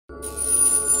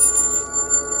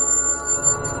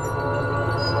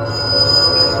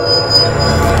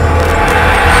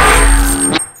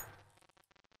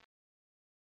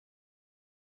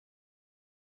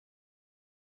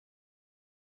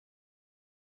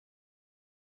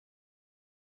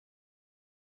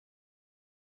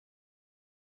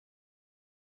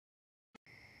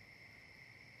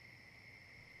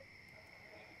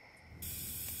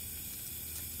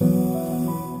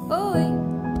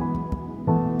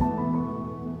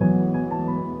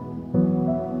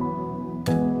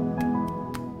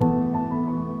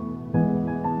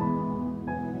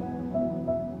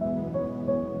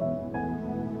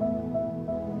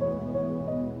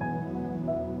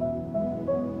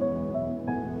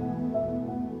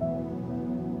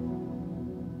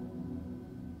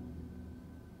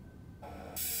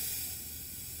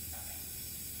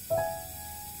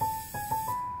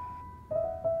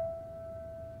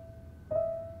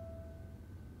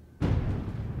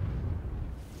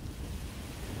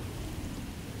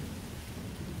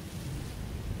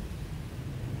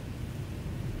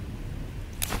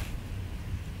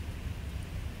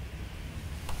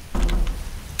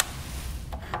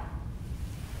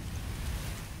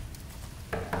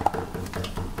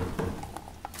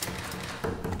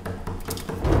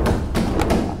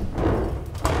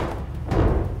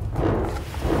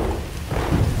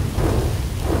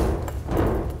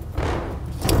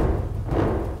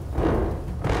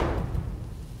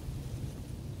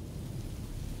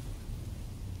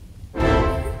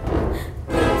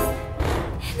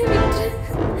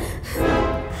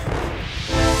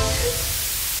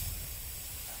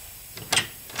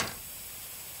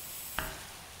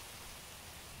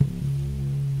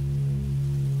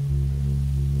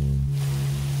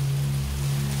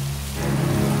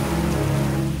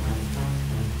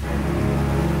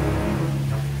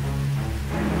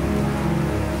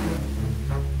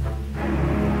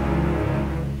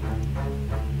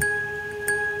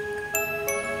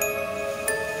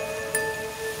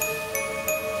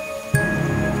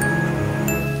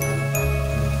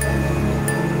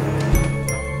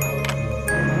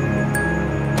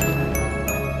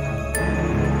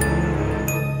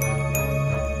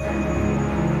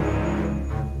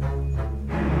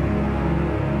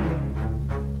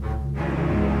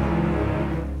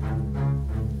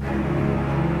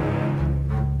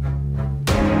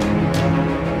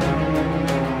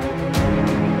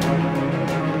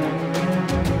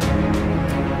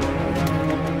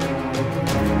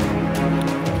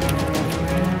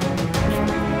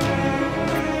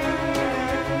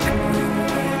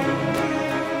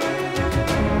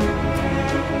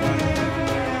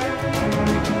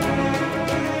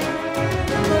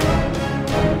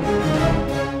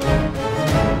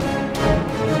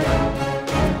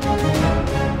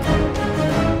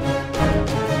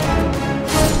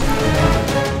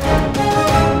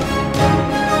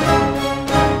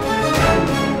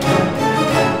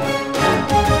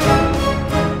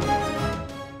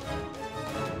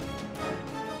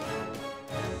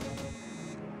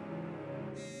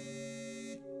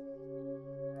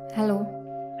Hello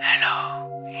hello,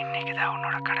 இன்னைக்கு தான்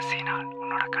உன்னோட கடைசி நாள்.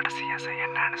 உன்னோட கடைசி ஆசை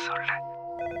என்னன்னு சொல்லு.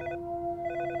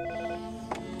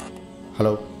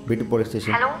 ஹலோ, வீட்டு போலீஸ்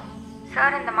ஸ்டேஷன். ஹலோ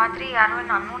சார், இந்த மாதிரி யாரோ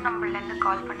என்ன அன்னோன் நம்பர்லேருந்து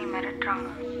கால் பண்ணி மிரட்டுறாங்க.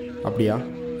 அப்படியா?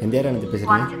 எந்த ஏரியா எனக்கு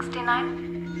பேசுகிறீங்க? 169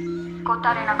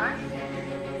 கோத்தாரி நகர்,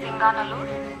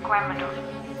 சிங்காநல்லூர், கோயம்புத்தூர்.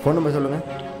 ஃபோன் நம்பர் சொல்லுங்கள்.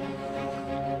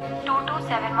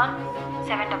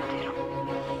 2271-700.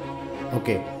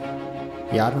 ஓகே,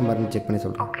 யார் நம்பர்னு செக் பண்ணி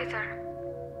சொல்கிறேன். Okay sir.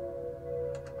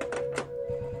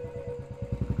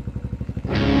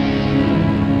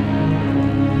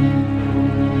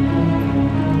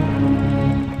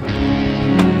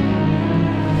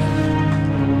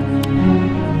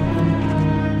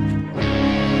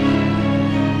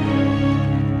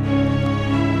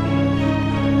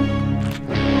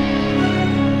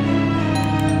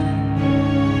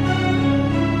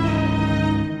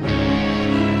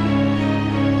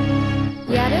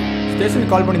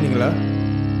 ஸ்டேஷனுக்கு கால் பண்ணியிருந்தீங்களா?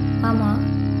 ஆமாம்.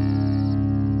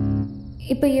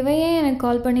 இப்போ இவன் ஏன் எனக்கு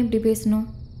கால் பண்ணி இப்படி பேசணும்?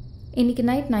 இன்றைக்கி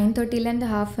நைட் 9:30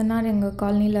 half an hour எங்கள்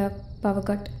காலனியில் power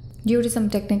cut due to some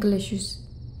technical issues.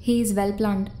 He is well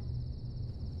planned.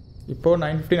 இப்போது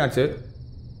 9:15 ஆச்சு.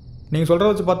 நீங்கள் சொல்கிறத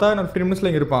வச்சு பார்த்தா நான் 15 minutes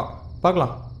இங்கே இருப்பான்.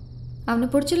 பார்க்கலாம். அவனை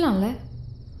பிடிச்சிடலாம்ல?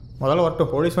 முதல்ல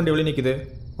வரட்டும். போலீஸ் வண்டி வெளியே நிற்கிது,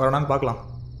 வரனான்னு பார்க்கலாம்.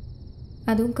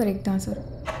 அதுவும் கரெக்ட் தான் சார்.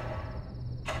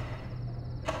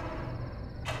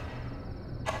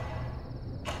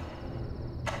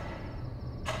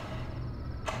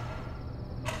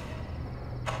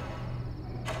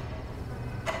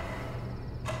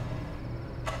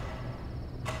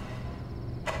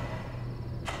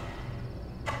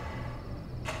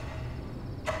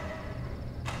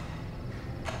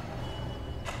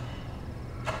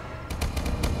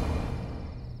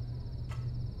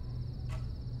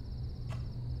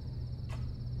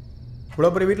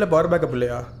 இவ்வளோ பெரிய வீட்டில் பவர் பேக்கப்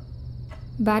இல்லையா?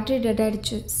 பேட்ரி டெட்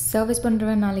ஆகிடுச்சு. சர்வீஸ்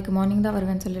பண்ணுறவன் நாளைக்கு மார்னிங் தான்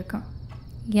வருவேன்னு சொல்லியிருக்கான்.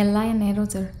 எல்லாம் என்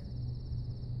நேரம் சார்.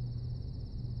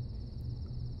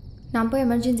 நான் போய்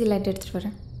எமர்ஜென்சி லைட் எடுத்துகிட்டு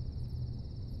வரேன்.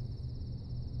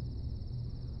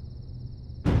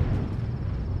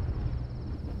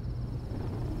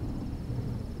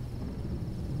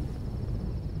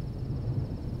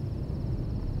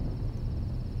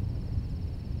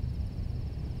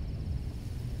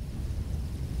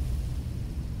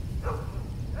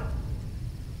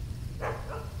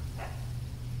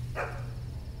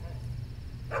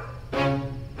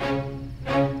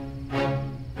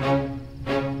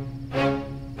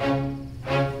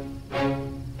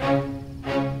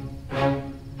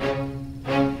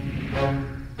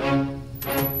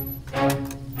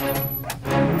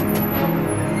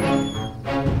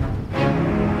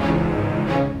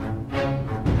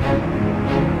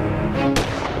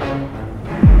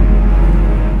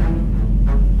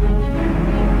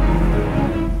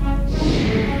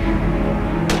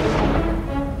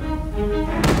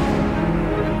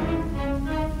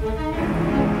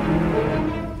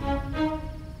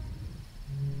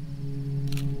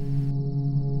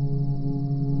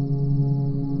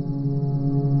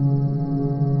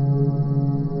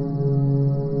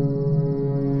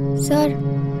 சார்,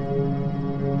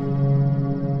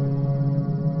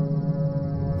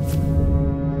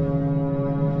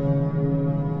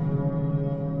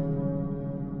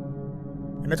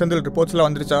 என்ன செந்தில், ரிப்போர்ட்ஸ்லாம்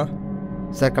வந்துருச்சா?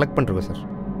 சார், கலெக்ட் பண்ணுறோம் சார்.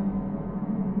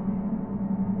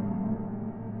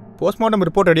 போஸ்ட்மார்ட்டம்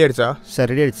ரிப்போர்ட் ரெடி ஆயிடுச்சா? சார்,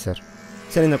 ரெடி ஆகிடுச்சு சார்.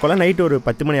 சார், இந்த கொலை நைட்டு ஒரு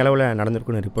 10 மணி அளவில்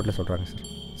நடந்திருக்குன்னு ரிப்போர்ட்டில் சொல்கிறாங்க சார்.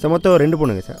 சார், மொத்தம் 2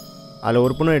 பொண்ணுங்க சார். அதில்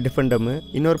ஒரு பொண்ணு டிஃபெண்டமு,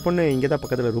 இன்னொரு பொண்ணு இங்கே தான்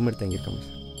பக்கத்தில் ரூம் எடுத்து தங்கியிருக்காங்க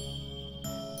சார்.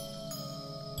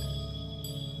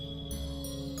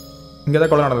 இங்கே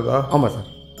தான் கொலை நடந்ததா? ஆமாம் சார்.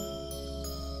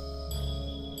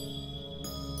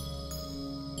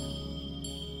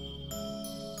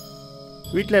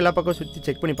 வீட்டில் எல்லா பக்கம் சுற்றி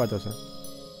செக் பண்ணி பார்த்தோம் சார்.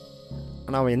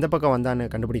 ஆனால் அவன் எந்த பக்கம்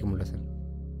வந்தான்னு கண்டுபிடிக்க முடியல சார்.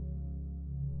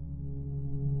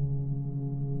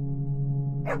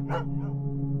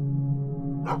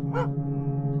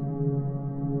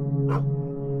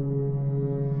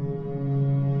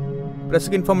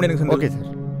 ப்ரெஸ்ஸுக்கு இன்ஃபார்ம் பண்ணிடுங்க sir. Okay sir.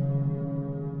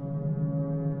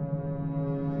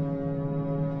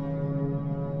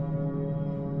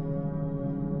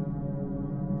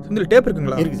 Senthil, tape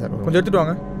இருக்குங்களா? இருக்குது சார். கொஞ்சம் எடுத்துகிட்டு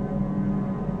வாங்க.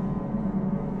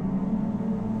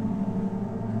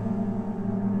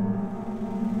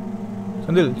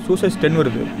 செந்தில், சூசைஸ் 10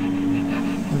 வருது.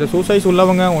 இந்த சூசைஸ்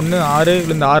உள்ளவங்க 1, 6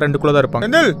 இல்லை இந்த 6 2 தான் இருப்பாங்க.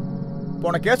 செந்தில்,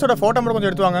 போன கேஸோட ஃபோட்டோ மட்டும்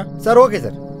கொஞ்சம் எடுத்து வாங்க. Sir, okay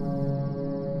sir.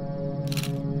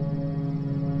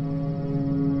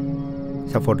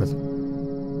 Sir, photo sir.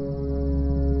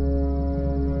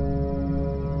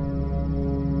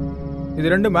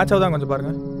 இது ரெண்டும் மேட்ச் ஆகுதான் கொஞ்சம்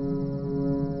பாருங்க.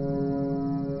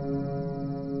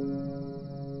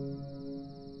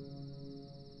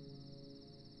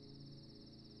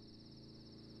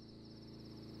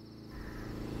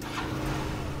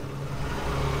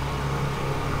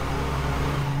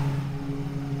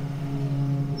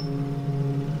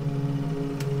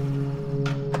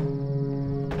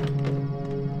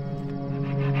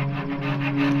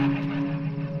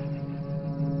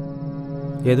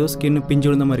 ஏதோ ஸ்கின்னு பிஞ்சு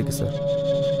விழுந்த மாதிரி இருக்குது சார்.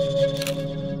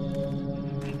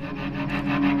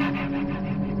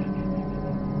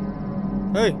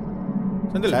 ஏய்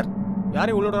செந்தில் சார்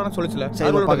யாரையும் உள்ள விடான்னு சொல்லிச்சுல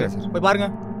சரி, உள்ள பார்க்குறேன் விடுங்க. சார். போய் பாருங்க.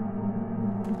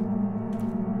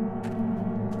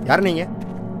 யார் நீங்கள்?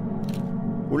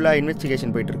 உள்ளே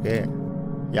இன்வெஸ்டிகேஷன் போயிட்டுருக்கு,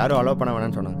 யாரும் அலோவ் பண்ண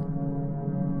வேணான்னு சொன்னாங்க.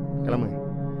 கிளம்புங்க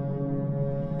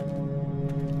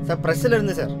சார். ப்ரெஸ்ஸில்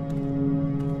இருந்து சார்.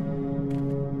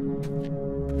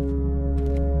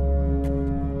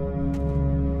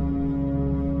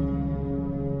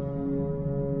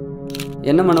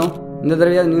 என்ன மனோ, இந்த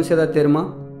தடவையாவது நியூஸ் ஏதாவது தெரியுமா?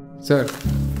 சார்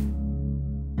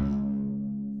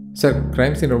சார்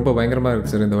க்ரைம் சீன் ரொம்ப பயங்கரமாக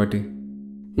இருக்குது சார் இந்த வாட்டி.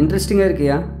 இன்ட்ரெஸ்டிங்காக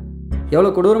இருக்கியா?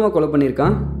 எவ்வளோ கொடூரமாக கொலை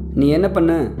பண்ணியிருக்கான். நீ என்ன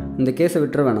பண்ண, இந்த கேஸை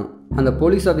விட்டுற வேணாம். அந்த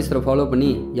போலீஸ் ஆஃபீஸரை ஃபாலோ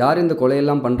பண்ணி யார் இந்த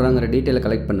கொலையெல்லாம் பண்ணுறாங்கிற டீட்டெயிலை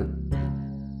கலெக்ட் பண்ணு.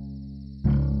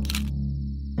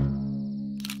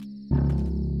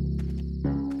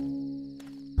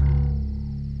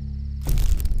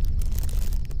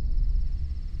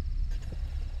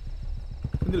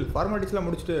 செந்தில் ஃபார்மாலிட்டிஸ்லாம்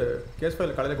முடிச்சுட்டு கேஸ்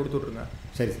ஃபைல் காலையில் கொடுத்து விட்ருங்க.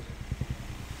 சரி சார்.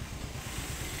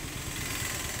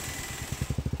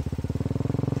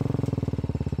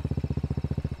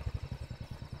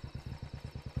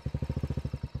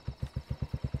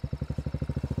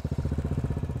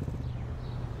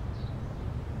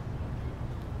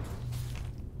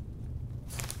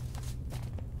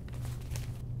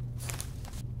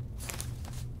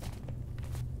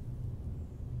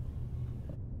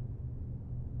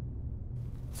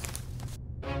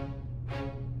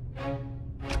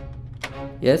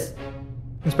 S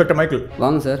inspector Michael.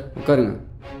 வாங்க சார், உட்காருங்க.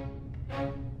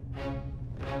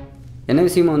 என்ன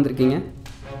விஷயமா வந்திருக்கீங்க?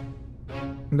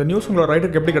 இந்த நியூஸ் உங்களோட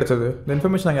ரைட்டருக்கு எப்படி கிடச்சது? இந்த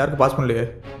இன்ஃபர்மேஷன் நாங்கள் யாருக்கு பாஸ் பண்ணலையே.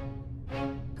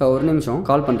 ஒரு நிமிஷம்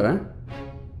கால் பண்ணுறேன்.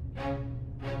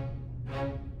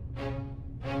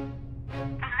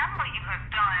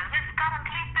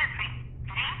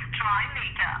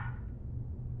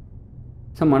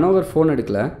 சார் மனோகர் ஃபோன்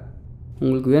எடுக்கல.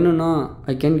 உங்களுக்கு வேணும்னா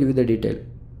I can give the detail.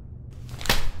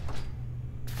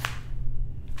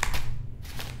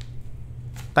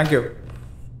 Thank you.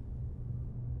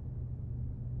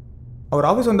 Our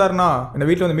office வந்தாருன்னா என்னை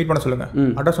வீட்டில் வந்து மீட் பண்ண சொல்லுங்கள்.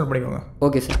 அட்ரஸ் நோட் பண்ணிக்கோங்க.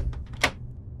 Okay sir.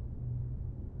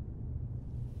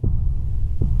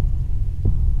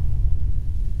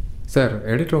 சார்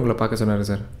எடிட்டர் உங்களை பார்க்க சொன்னார்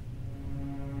சார்.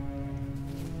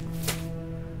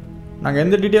 நாங்கள்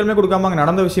எந்த டீட்டெயிலுமே கொடுக்காம அங்கே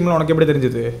நடந்த விஷயம்லாம் உனக்கு எப்படி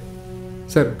தெரிஞ்சது?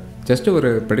 சார் ஜஸ்ட்டு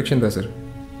ஒரு ப்ரெடிக்ஷன் தான் சார்.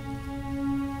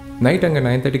 நைட் அங்கே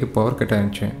 9:30க்கு பவர் கட்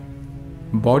ஆகிடுச்சு.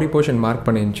 பாடி போர்ஷன் மார்க்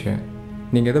பண்ணிருந்துச்சு.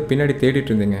 நீங்கள் ஏதோ பின்னாடி தேடிட்டு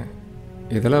இருந்தீங்க.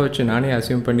 இதெல்லாம் வச்சு நானே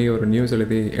அசியூம் பண்ணி ஒரு நியூஸ்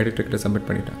எழுதி எடிட்டர்கிட்ட சப்மிட்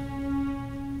பண்ணிட்டேன்.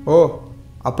 ஓ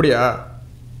அப்படியா?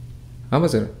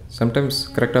 ஆமாம் சார், சம்டைம்ஸ்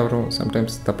கரெக்டாக வரும்,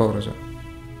 சம்டைம்ஸ் தப்பாக வரும் சார்.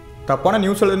 தப்பான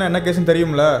நியூஸ் எழுதுனா என்ன கேஸ்ன்னு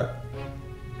தெரியும்ல?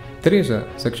 தெரியும் சார்.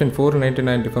 செக்ஷன்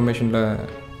 499 டிஃபர்மேஷனில்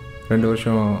 2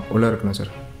 வருஷம் உள்ளே இருக்கணும்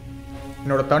சார்.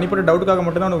 என்னோட தனிப்பட்ட டவுட்டுக்காக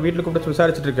மட்டும்தான் உனக்கு வீட்டில் கூப்பிட்டு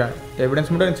விசாரிச்சுட்டு இருக்கேன்.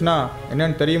 எவிடன்ஸ் மட்டும் இருந்துச்சுன்னா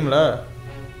என்னன்னு தெரியும்ல?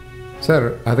 சார்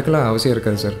அதுக்கெல்லாம் அவசியம்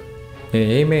இருக்காது சார்.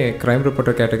 என் எய்மே க்ரைம்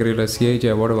ரிப்போர்ட்டர் கேட்டகரியில் CIJ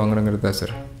அவார்டு வாங்கணுங்கிறது தான்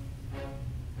சார்.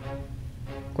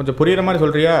 கொஞ்சம் புரியுற மாதிரி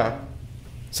சொல்கிறியா?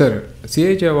 Sir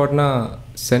CIJ அவார்ட்னா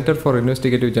centre for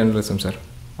investigative journalism sir.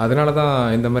 அதனால தான்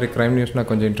இந்த மாதிரி க்ரைம் நியூஸ்னால்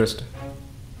கொஞ்சம் இன்ட்ரெஸ்ட்.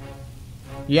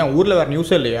 ஏன் ஊரில் வேறு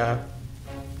நியூஸே இல்லையா?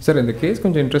 சார் இந்த கேஸ்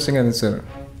கொஞ்சம் இன்ட்ரெஸ்டிங்காக இருந்துச்சு சார்.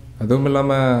 அதுவும்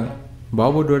இல்லாமல்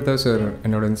பாபு டுவெட் தான் சார்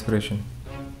என்னோடய இன்ஸ்பிரேஷன்.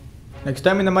 நெக்ஸ்ட்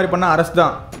டைம் இந்த மாதிரி பண்ணால் அரெஸ்ட்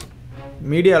தான்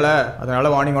மீடியாவில்.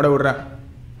 அதனால் வார்னிங்கோட விடுறேன்.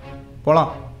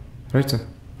 போகலாம். Right sir.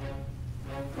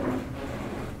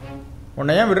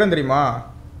 உன்னை ஏன் விடுறேன் தெரியுமா?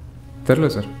 தெரில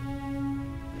சார்.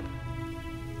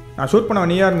 நான் ஷூட் பண்ண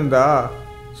நீயா இருந்தா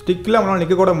ஸ்டிக்கில் அவனால்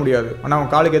நிற்க கூட முடியாது. ஆனால்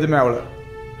அவன் காலுக்கு எதுவுமே ஆகலை.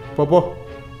 போ.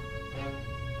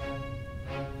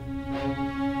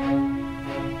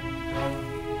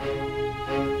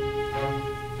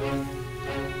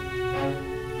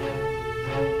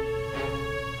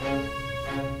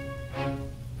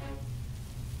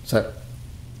 சார்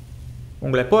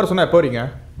உங்களை எப்போ வர சொன்னால் எப்போ வரீங்க?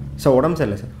 சார் உடம்பு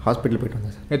சரியில்லை சார், ஹாஸ்பிட்டல் போய்ட்டு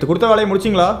வந்தேன் சார். நேற்று கொடுத்த வேலையை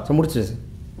முடிச்சிங்களா? சார் முடிச்சிட்டேன் சார்.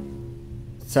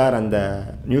 சார் அந்த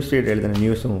நியூஸ் ரீடர் எழுதின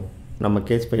நியூஸும் நம்ம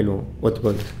கேஸ் ஃபைலும் ஒத்து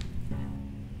போகுது சார்.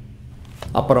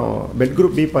 அப்புறம் bed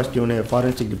group B பாசிட்டிவ்னு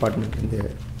forensic டிபார்ட்மெண்ட்லேருந்து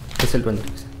result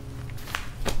வந்துருக்கு சார்.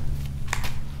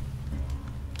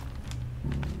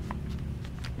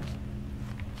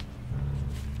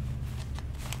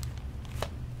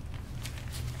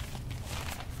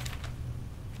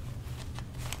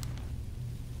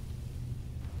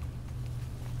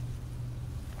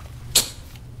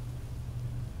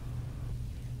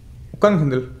 உட்காருங்க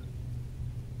செந்தில்.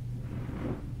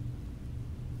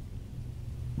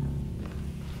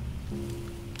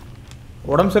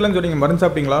 உடம்பு சரியில்லைன்னு சொன்னீங்க, மருந்து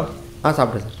சாப்பிட்டீங்களா?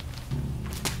 சாப்பிட்டேன் சார்.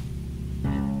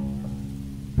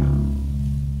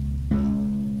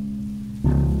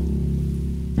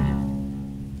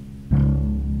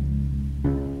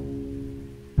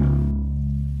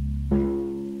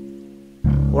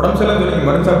 உடம்பு சரியில்லைன்னு சொல்லி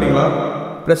மருந்து சாப்பிட்டீங்களா?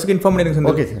 ப்ரெஸ்ஸுக்கு இன்ஃபார்ம் பண்ணிடுங்க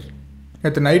செந்தில். Okay sir.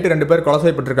 நேற்று நைட்டு 2 பேர் கொலை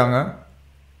செய்யப்பட்டிருக்காங்க.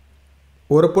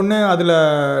 ஒரு பொண்ணு அதில்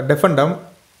டெஃபண்டம்,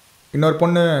 இன்னொரு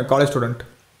பொண்ணு காலேஜ் ஸ்டூடெண்ட்.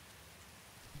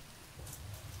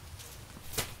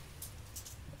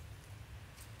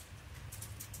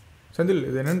 செந்தில்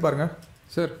இது என்னென்னு பாருங்கள்.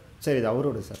 சார் சார் இது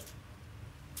அவரோட சார்.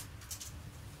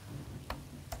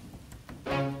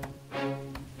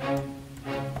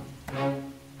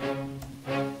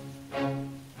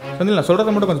 செந்தில் நான்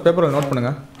சொல்கிறத மட்டும் கொஞ்சம் பேப்பரில் நோட்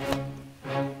பண்ணுங்கள்.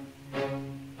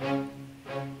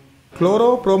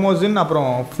 குளோரோப்ரோமோசின்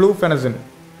அப்புறம் ஃப்ளூஃபெனசின்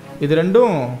இது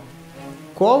ரெண்டும்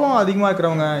கோபம் அதிகமாக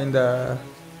இருக்கிறவங்க, இந்த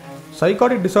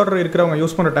சைக்காட்டிக் டிஸார்டர் இருக்கிறவங்க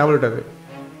யூஸ் பண்ணுற டேப்லெட். அது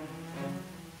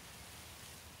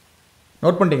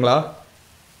நோட் பண்ணிட்டீங்களா?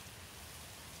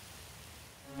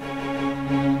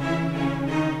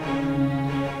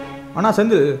 ஆனால்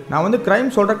செந்தில் நான் வந்து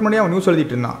க்ரைம் சொல்கிறதுக்கு முன்னாடியே அவன் நியூஸ்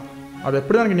எழுதிட்டு இருந்தான். அது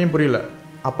எப்படி தான் எனக்கு இன்னும் புரியல.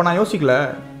 அப்போ நான் யோசிக்கல,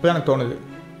 இப்போ எனக்கு தோணுது.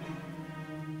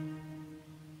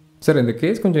 சார் இந்த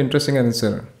கேஸ் கொஞ்சம் இன்ட்ரெஸ்டிங்காக இருந்துச்சு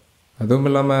சார். அதுவும்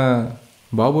இல்லாமல்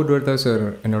பாபு டுவர்ட் தான் சார்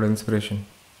என்னோட இன்ஸ்பிரேஷன்.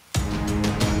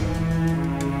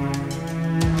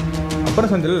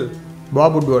 அப்புறம் செந்தில்,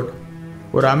 பாபு டுவர்ட்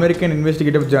ஒரு அமெரிக்கன்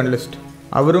இன்வெஸ்டிகேட்டிவ் ஜேர்னலிஸ்ட்.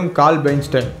 அவரும் கால்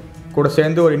பெயின்ஸ்டைன் கூட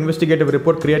சேர்ந்து ஒரு இன்வெஸ்டிகேட்டிவ்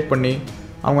ரிப்போர்ட் க்ரியேட் பண்ணி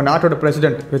அவங்க நாட்டோட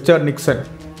பிரசிடெண்ட் ரிச்சர்ட் நிக்சன்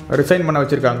ரிசைன் பண்ண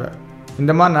வச்சுருக்காங்க.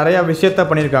 இந்த மாதிரி நிறையா விஷயத்த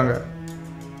பண்ணியிருக்காங்க.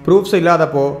 ப்ரூஃப்ஸ்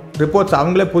இல்லாதப்போ ரிப்போர்ட்ஸ்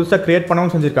அவங்களே புதுசாக க்ரியேட்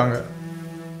பண்ணவும் செஞ்சுருக்காங்க.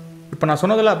 இப்போ நான்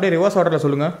சொன்னதில் அப்படியே ரிவர்ஸ் ஆர்டரில்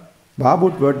சொல்லுங்கள். பாபு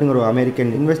டுவர்ட்டுங்கிற ஒரு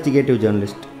அமெரிக்கன் இன்வெஸ்டிகேட்டிவ்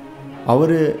ஜேர்னலிஸ்ட்.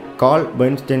 அவர் கால்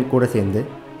பெயின்ஸ்டைன் கூட சேர்ந்து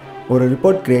ஒரு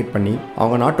ரிப்போர்ட் க்ரியேட் பண்ணி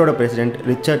அவங்க நாட்டோட பிரசிடெண்ட்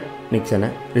ரிச்சர்ட் நிக்சனை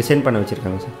ரிசைன் பண்ண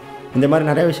வச்சுருக்காங்க சார். இந்த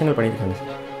மாதிரி நிறைய விஷயங்கள் பண்ணியிருக்காங்க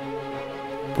சார்.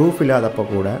 ப்ரூஃப் இல்லாதப்போ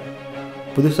கூட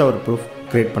புதுசாக ஒரு ப்ரூஃப்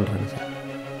க்ரியேட் பண்ணுறாங்க சார்.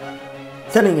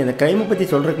 சார் நீங்கள் இந்த க்ரைமை பற்றி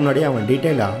சொல்கிறதுக்கு முன்னாடியே அவங்க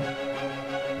டீட்டெயிலாக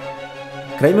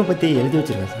க்ரைமை பற்றி எழுதி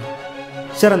வச்சுருக்கேன் சார்.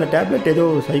 சார் அந்த டேப்லெட் ஏதோ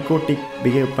சைக்கோட்டிக்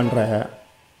பிஹேவ் பண்ணுற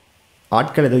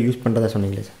ஆட்கள் ஏதோ யூஸ் பண்ணுறதா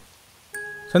சொன்னீங்களே சார்.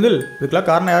 செந்தில் இதுக்கெல்லாம்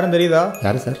காரணம் யாரும் தெரியுதா?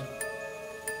 யார் சார்?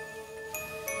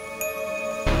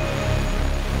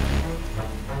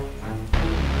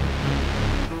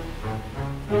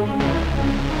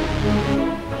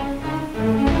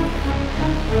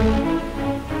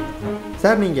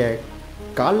 சார் நீங்கள்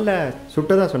காலில்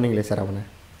சுட்டதாக சொன்னீங்களே சார் அவனை.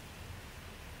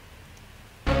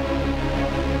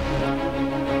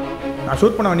 நான்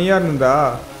ஷூட் பண்ண நீயா இருந்தா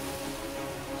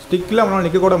ஸ்டிக்கில் அவனால்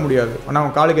நிற்க கூட முடியாது. ஆனால்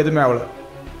அவன் காலுக்கு எதுவுமே ஆகலை.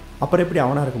 அப்புறம் எப்படி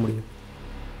அவனாக இருக்க முடியும்?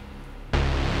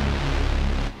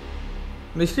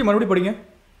 இந்த ஹிஸ்ட்ரி மறுபடியும் படிங்க.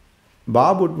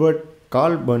 பாப் உட்வர்ட்,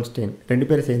 கால் பெர்ன்ஸ்டைன்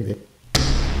 2 பேரும் சேர்ந்து.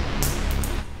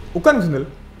 உட்காருங்க செந்தில்.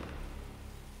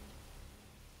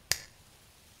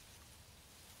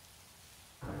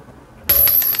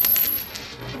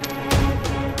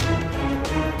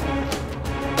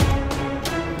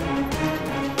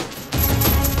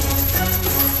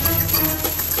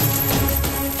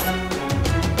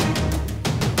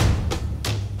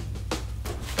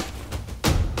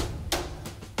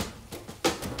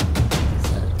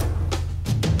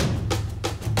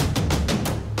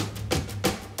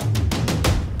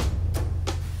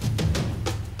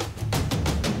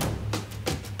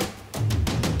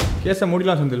 கேஸை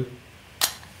மூடிலாம் செந்தில்.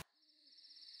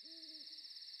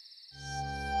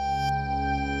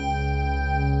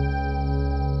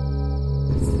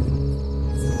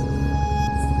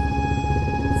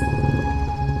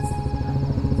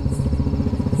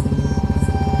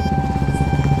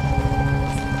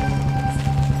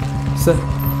 சார்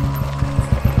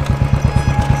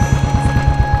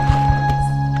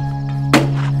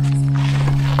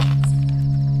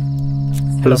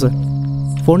ஹலோ சார்,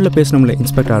 ஃபோனில் பேசணும்ல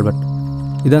இன்ஸ்பெக்டர் ஆல்பர்ட்.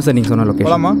 இதான் சார் நீங்கள் சொன்ன லொக்கேஷன்.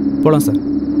 போகலாமா? போகலாம் சார்.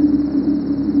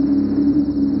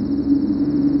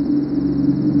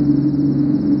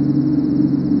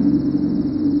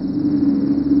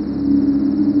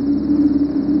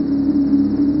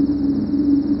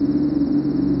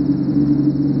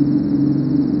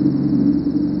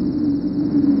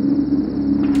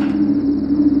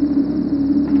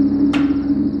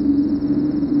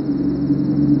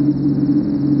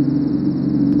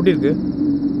 எப்படி இருக்கு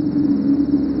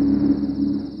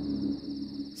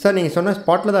சார்? நீங்கள் சொன்ன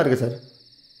ஸ்பாட்டில் தான் இருக்குது சார்.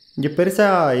 இங்கே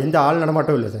பெருசாக எந்த ஆள்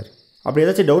நடமாட்டம் இல்லை சார். அப்படி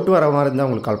ஏதாச்சும் டவுட் வர மாதிரி இருந்தால்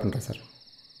உங்களுக்கு கால் பண்ணுறேன் சார்.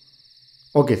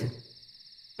 Okay sir.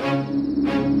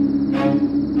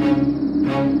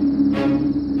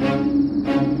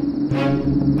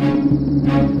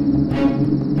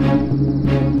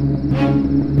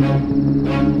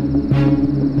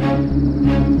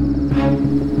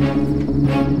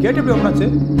 கேட் எப்படி ஓப்பன் ஆச்சு?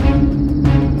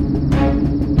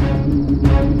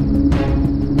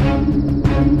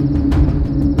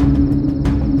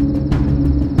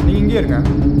 நீங்க இங்கே இருங்க.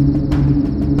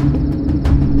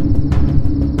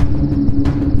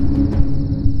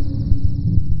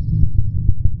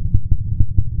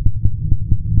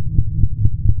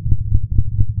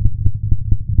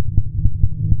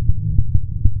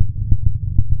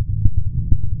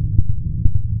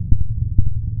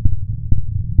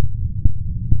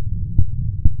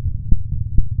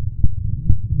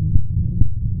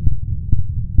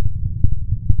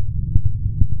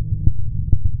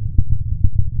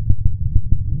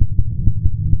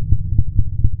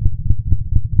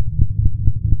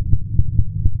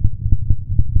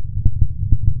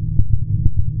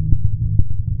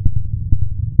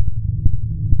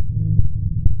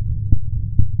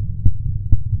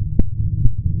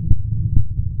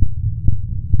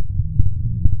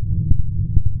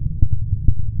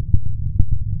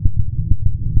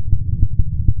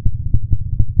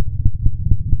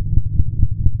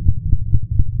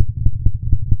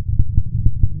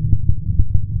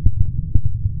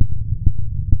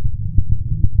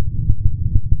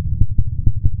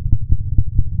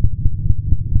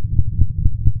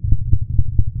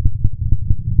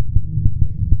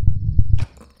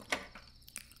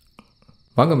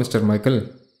 வாங்க மிஸ்டர் மைக்கேல்.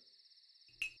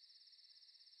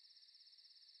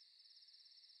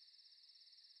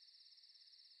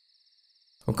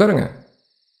 உட்காருங்க.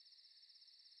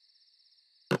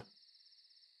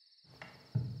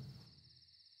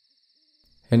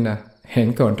 என்ன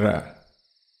என்கவுண்டரா?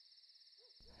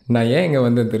 நான் ஏன் இங்கே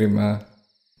வந்தேன் தெரியுமா?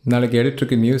 நாளைக்கு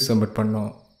எடிட்டருக்கு நியூஸ் சப்மிட்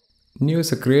பண்ணோம்.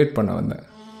 நியூஸை க்ரியேட் பண்ண வந்தேன்.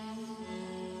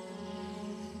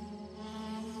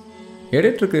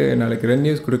 எடிட்டருக்கு நாளைக்கு 2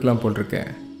 நியூஸ் கொடுக்கலாம்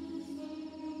போட்டிருக்கேன்.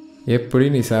 எப்படி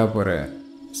நீ சாக போகிற?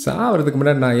 சாகிறதுக்கு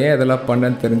முன்னாடி நான் ஏன் இதெல்லாம்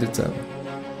பண்ணேன்னு தெரிஞ்சிச்சா?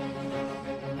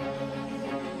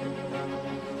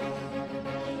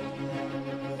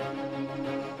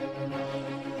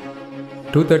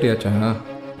 டூ 2:30 ஆச்சா?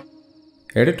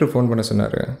 எடிட்டர் ஃபோன் பண்ண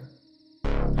சொன்னார்.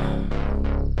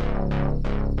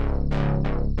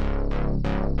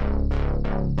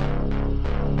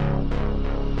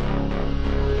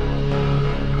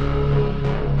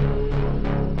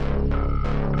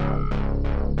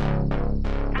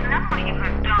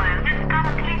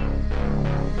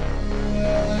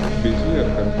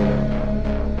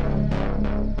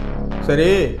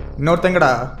 சரி, இன்னொருத்தங்கடா.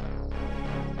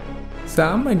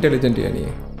 செம்ம இன்டெலிஜென்ட்டியா நீ.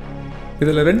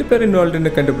 இதில் 2 பேர்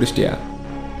இன்வால்வ்டுன்னு கண்டுபிடிச்சிட்டியா?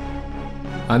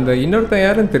 அந்த இன்னொருத்தன்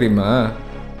யாருன்னு தெரியுமா?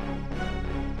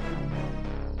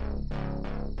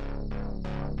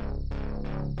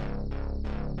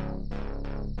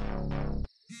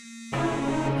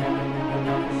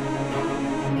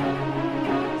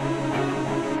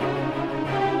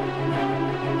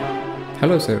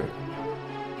 Hello sir.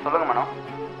 சொல்லுங்கள் மேடம்.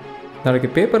 நாளைக்கு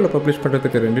பேப்பரில் பப்ளிஷ்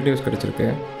பண்ணுறதுக்கு 2 நியூஸ் கிடச்சிருக்கு.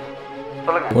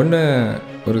 சொல்லுங்கள். ஒன்று,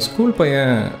 ஒரு ஸ்கூல்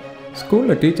பையன்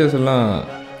ஸ்கூலில் டீச்சர்ஸ் எல்லாம்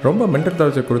ரொம்ப மென்டல்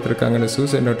டார்ச்சர் கொடுத்துருக்காங்கன்னு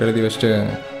சூசைட் நோட் எழுதி வச்சுட்டு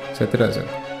செத்துட்டா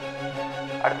சார்.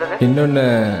 அடுத்தது. இன்னொன்று,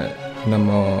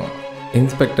 நம்ம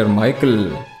இன்ஸ்பெக்டர் மைக்கேல்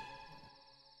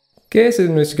கேஸ்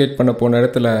இன்வெஸ்டிகேட் பண்ண போன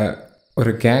இடத்துல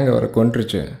ஒரு கேங் அவரை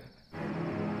கொன்றுச்சு.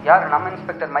 யார்? நம்ம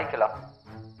இன்ஸ்பெக்டர் மைக்கேலா?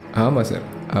 ஆமாம் சார்,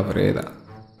 அவரே தான்.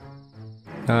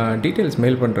 நான் டீட்டெயில்ஸ்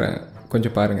மெயில் பண்ணுறேன்,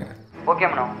 கொஞ்சம் பாருங்கள். Okay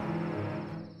madam.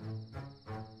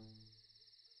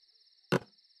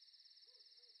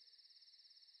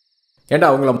 ஏண்டா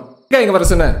அவங்கள இங்கே வர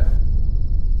சொன்ன?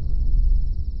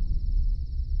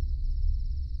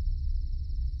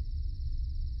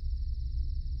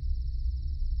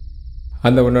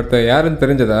 அந்த இன்னொருத்த யாருன்னு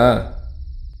தெரிஞ்சதா?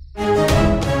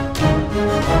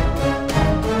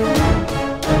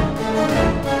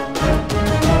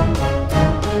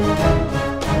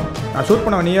 நான் ஷூட்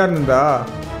பண்ண நீயா இருந்தா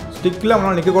ஸ்டிக்கில்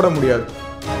அவனால் நிற்க கூட முடியாது.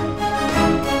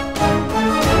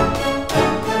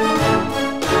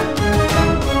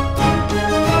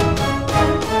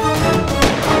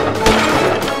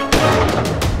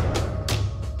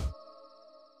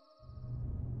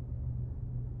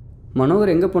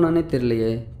 மனோகர் எங்கே போனானே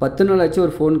தெரியலையே. 10 நாள் ஆச்சு,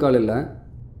 ஒரு ஃபோன் கால் இல்லை.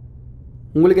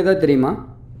 உங்களுக்கு எதாவது தெரியுமா?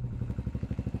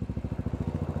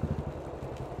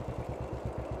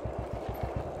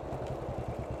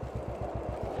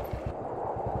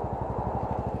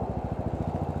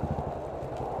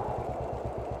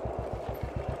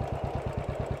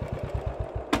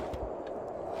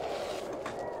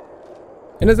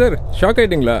 என்ன சார், ஷாக்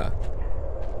ஆகிட்டிங்களா?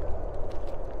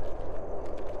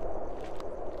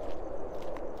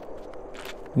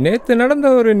 நேற்று நடந்த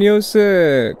ஒரு நியூஸு,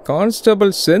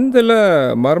 கான்ஸ்டபிள் செந்தில்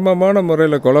மர்மமான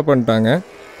முறையில் கொலை பண்ணிட்டாங்க.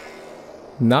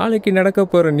 நாளைக்கு நடக்க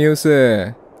போகிற நியூஸு,